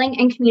social selling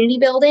and community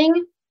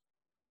building.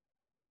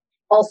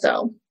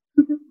 Also,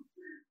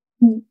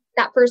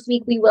 that first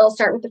week, we will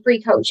start with the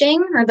free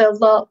coaching or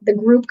the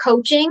group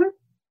coaching.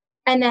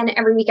 And then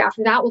every week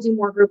after that, we'll do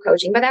more group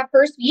coaching. But that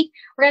first week,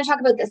 we're going to talk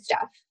about this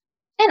stuff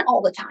and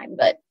all the time,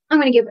 but I'm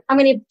going to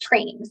give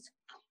trainings.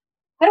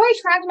 How do I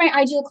attract my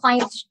ideal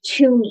clients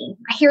to me?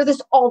 I hear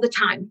this all the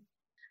time.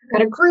 I've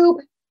got a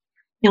group.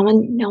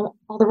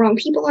 All the wrong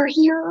people are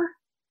here.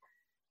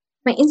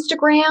 My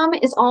Instagram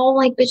is all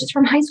like bitches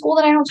from high school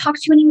that I don't talk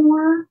to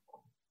anymore.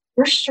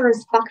 We're sure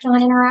as fuck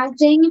not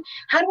interacting.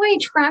 How do I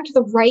attract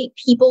the right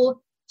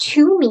people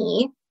to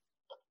me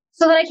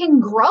so that I can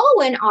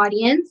grow an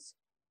audience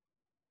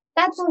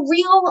that's a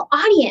real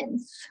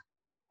audience.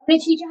 I'm going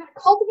to teach you how to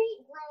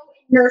cultivate, grow,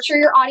 and nurture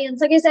your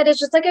audience. Like I said, it's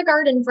just like a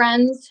garden,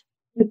 friends.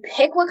 You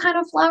pick what kind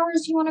of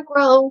flowers you want to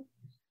grow,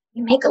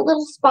 you make a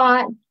little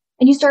spot,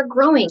 and you start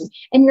growing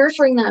and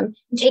nurturing them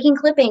and taking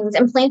clippings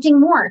and planting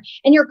more.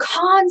 And you're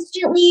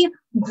constantly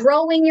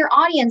growing your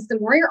audience. The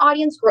more your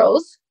audience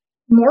grows,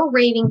 the more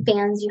raving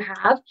fans you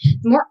have,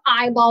 the more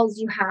eyeballs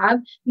you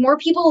have, the more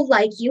people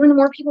like you, and the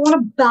more people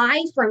want to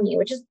buy from you.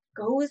 It just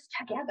goes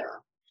together.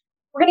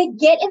 We're going to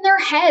get in their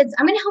heads.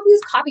 I'm going to help you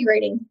with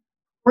copywriting.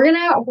 We're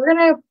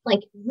gonna like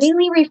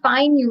really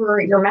refine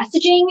your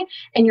messaging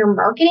and your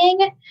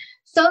marketing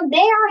so they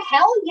are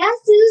hell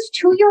yeses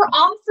to your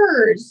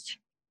offers.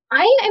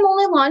 I am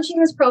only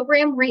launching this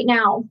program right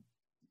now.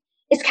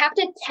 It's capped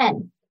at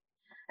 10.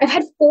 I've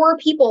had 4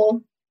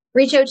 people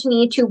reach out to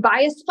me to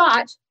buy a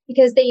spot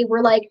because they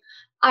were like,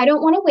 I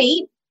don't want to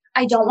wait.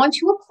 I don't want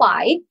to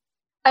apply.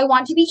 I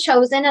want to be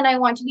chosen, and I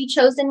want to be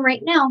chosen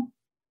right now.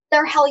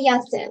 They're hell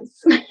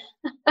yeses.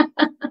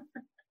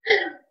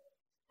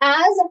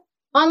 As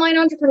online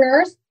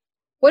entrepreneurs,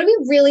 what do we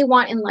really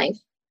want in life?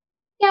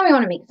 Yeah, we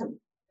want to make some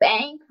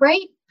bank,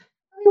 right?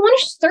 We want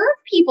to serve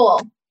people.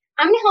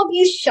 I'm going to help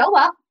you show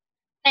up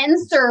and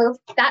serve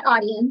that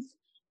audience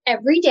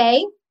every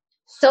day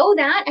so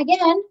that,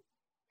 again,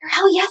 you're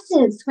hell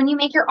yeses when you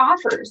make your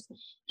offers.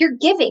 You're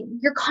giving.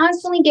 You're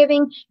constantly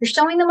giving. You're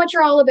showing them what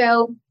you're all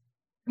about.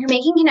 You're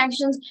making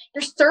connections.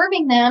 You're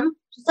serving them,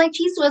 just like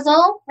Cheese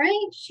Swizzle,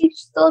 right? She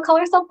still call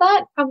herself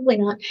that? Probably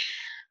not.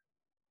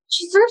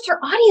 She serves her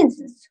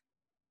audiences.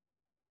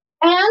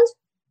 And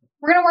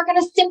we're going to work on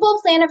a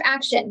simple plan of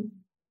action.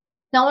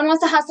 No one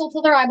wants to hustle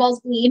till their eyeballs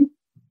bleed.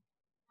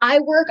 I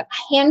work a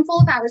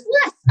handful of hours,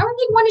 less. I work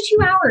like 1 to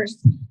 2 hours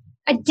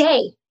a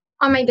day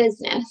on my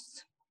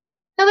business.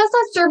 Now, that's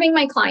not serving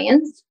my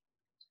clients.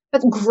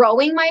 That's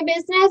growing my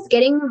business,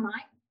 I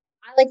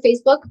like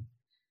Facebook,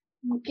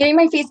 getting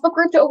my Facebook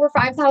group to over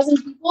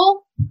 5,000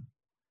 people,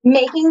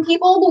 making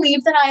people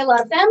believe that I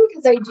love them,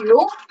 because I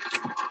do.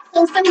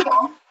 So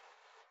simple.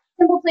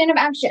 Simple plan of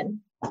action.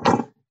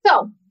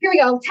 So here we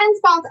go. 10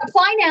 spots.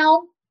 Apply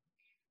now.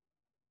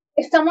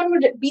 If someone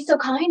would be so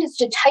kind as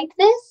to type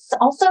this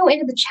also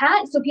into the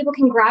chat so people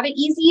can grab it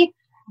easy.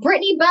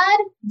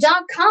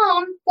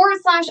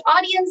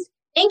 BrittanyBudd.com/audience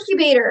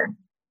incubator.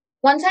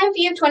 One-time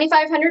fee of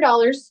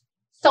 $2,500.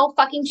 So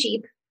fucking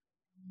cheap.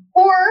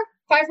 Or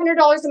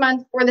 $500 a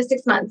month for the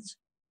 6 months.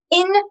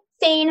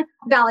 Insane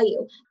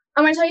value.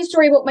 I'm going to tell you a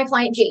story about my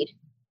client, Jade.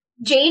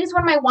 Jade is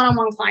one of my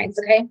one-on-one clients,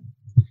 okay?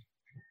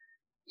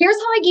 Here's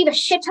how I gave a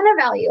shit ton of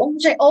value,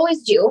 which I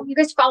always do. You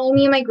guys follow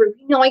me in my group.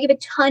 You know I give a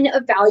ton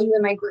of value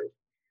in my group.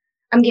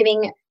 I'm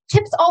giving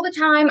tips all the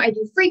time. I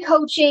do free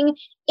coaching.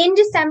 In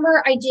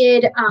December, I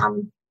did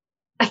a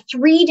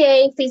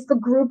 3-day Facebook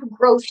group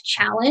growth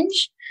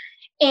challenge,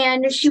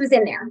 and she was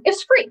in there. It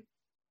was free.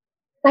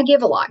 I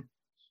give a lot.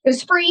 It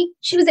was free.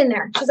 She was in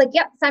there. She was like,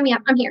 yep, sign me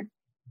up. I'm here.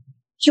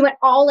 She went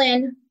all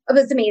in. It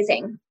was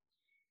amazing.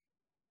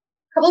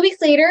 A couple of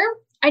weeks later,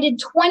 I did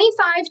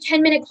 25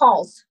 10-minute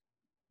calls.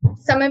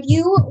 Some of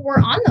you were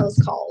on those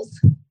calls.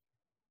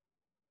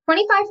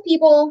 25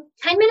 people,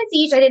 10 minutes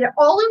each. I did it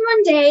all in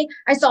one day.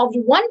 I solved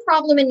one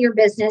problem in your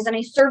business, and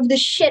I served the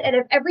shit out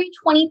of every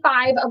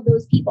 25 of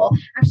those people.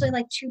 Actually,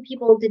 like 2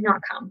 people did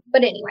not come.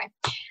 But anyway,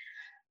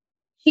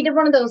 she did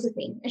one of those with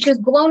me, and she was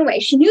blown away.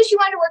 She knew she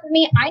wanted to work with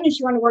me. I knew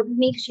she wanted to work with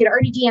me because she had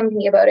already DM'd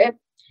me about it.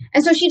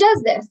 And so she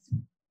does this.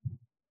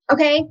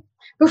 Okay.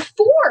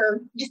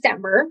 Before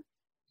December,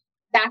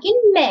 back in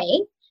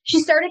May, she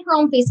started her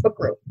own Facebook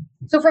group.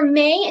 So from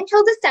May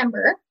until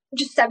December,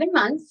 which is 7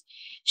 months,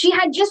 she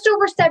had just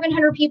over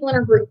 700 people in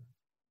her group.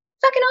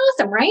 Fucking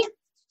awesome, right?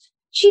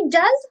 She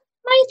does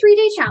my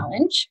 3-day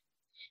challenge.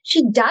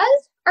 She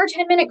does our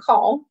 10-minute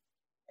call.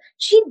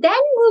 She then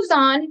moves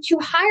on to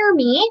hire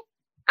me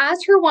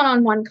as her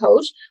one-on-one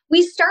coach.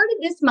 We started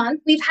this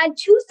month. We've had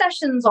 2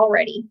 sessions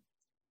already.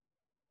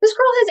 This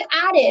girl has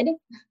added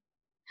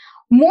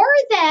more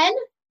than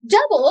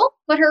double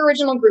what her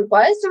original group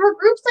was. So her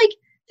group's like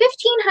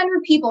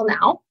 1,500 people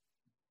now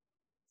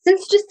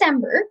since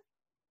December.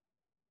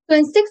 So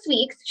in 6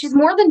 weeks, she's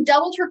more than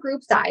doubled her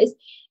group size.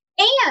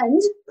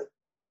 And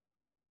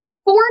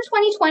for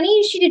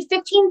 2020, she did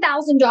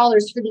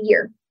 $15,000 for the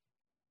year.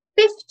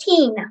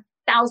 $15,000,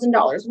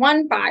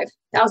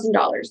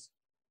 $15,000.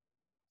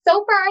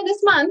 So far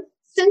this month,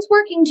 since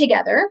working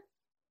together,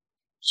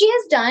 she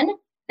has done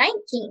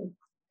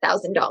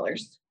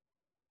 $19,000.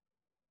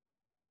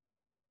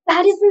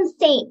 That is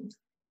insane.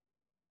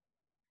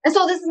 And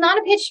so this is not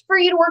a pitch for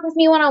you to work with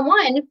me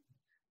one-on-one,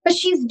 but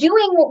she's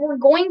doing what we're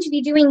going to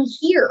be doing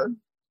here.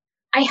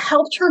 I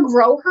helped her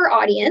grow her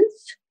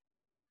audience.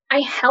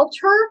 I helped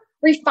her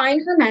refine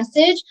her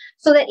message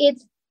so that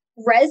it's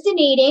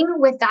resonating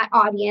with that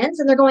audience.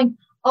 And they're going,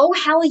 oh,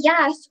 hell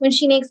yes, when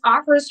she makes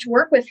offers to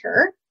work with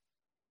her.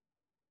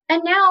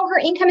 And now her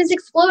income is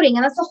exploding.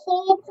 And that's the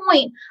whole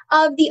point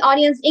of the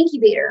audience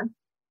incubator.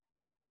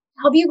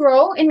 Help you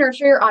grow and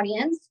nurture your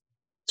audience,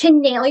 to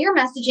nail your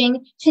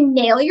messaging, to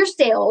nail your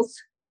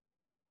sales,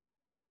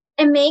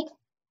 and make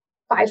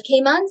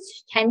 5K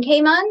months,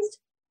 10K months.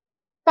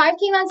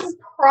 5K months is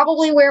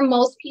probably where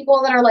most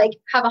people that are like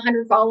have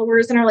 100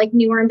 followers and are like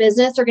newer in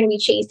business are going to be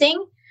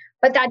chasing.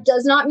 But that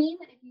does not mean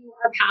that if you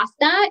are past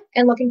that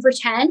and looking for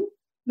 10,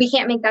 we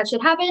can't make that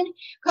shit happen,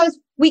 because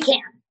we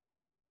can.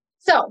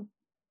 So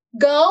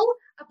go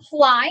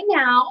apply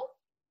now.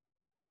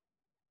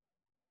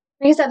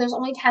 Like I said, there's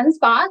only 10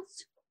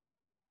 spots.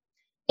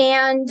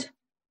 And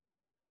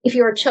if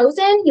you are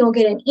chosen, you will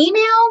get an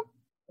email.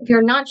 If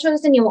you're not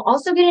chosen, you will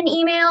also get an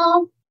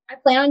email. I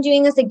plan on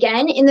doing this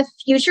again in the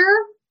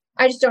future.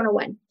 I just don't know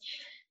when.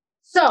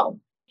 So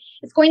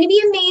it's going to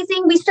be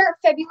amazing. We start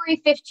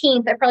February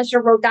 15th. I probably should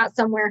have wrote that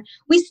somewhere.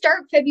 We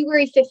start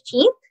February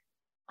 15th.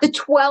 The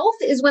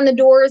 12th is when the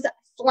doors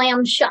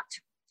slam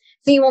shut.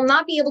 So you will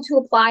not be able to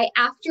apply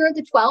after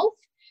the 12th.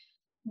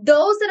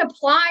 Those that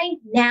apply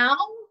now,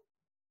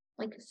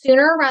 like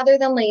sooner rather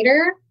than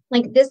later,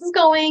 like this is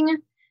going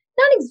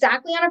not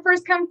exactly on a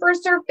first come,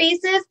 first serve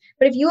basis,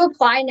 but if you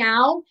apply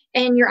now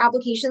and your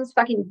application's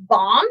fucking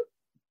bomb,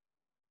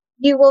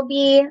 you will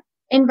be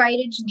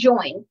invited to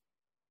join.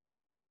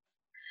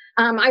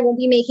 I won't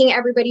be making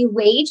everybody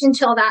wait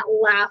until that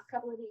last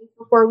couple of days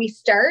before we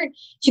start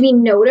to be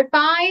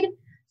notified.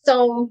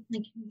 So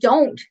like,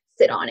 don't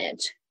sit on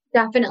it.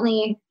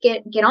 Definitely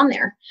get on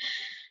there.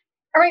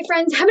 All right,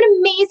 friends, have an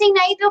amazing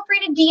night. Feel free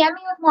to DM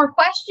me with more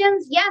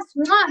questions. Yes,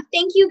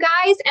 thank you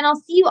guys, and I'll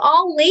see you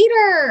all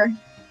later.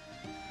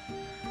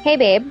 Hey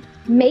babe,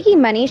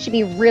 making money should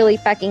be really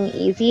fucking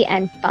easy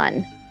and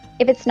fun.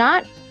 If it's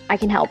not, I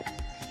can help.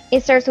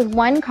 It starts with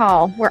one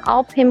call where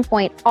I'll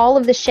pinpoint all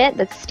of the shit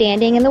that's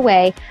standing in the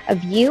way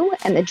of you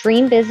and the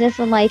dream business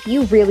and life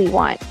you really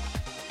want.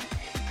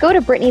 Go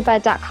to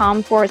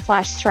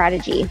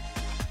brittanybudd.com/strategy.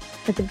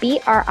 That's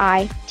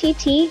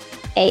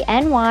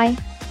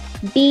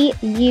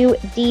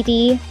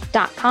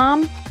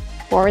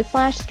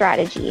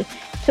BrittanyBudd.com/strategy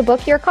to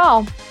book your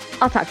call.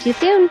 I'll talk to you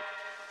soon.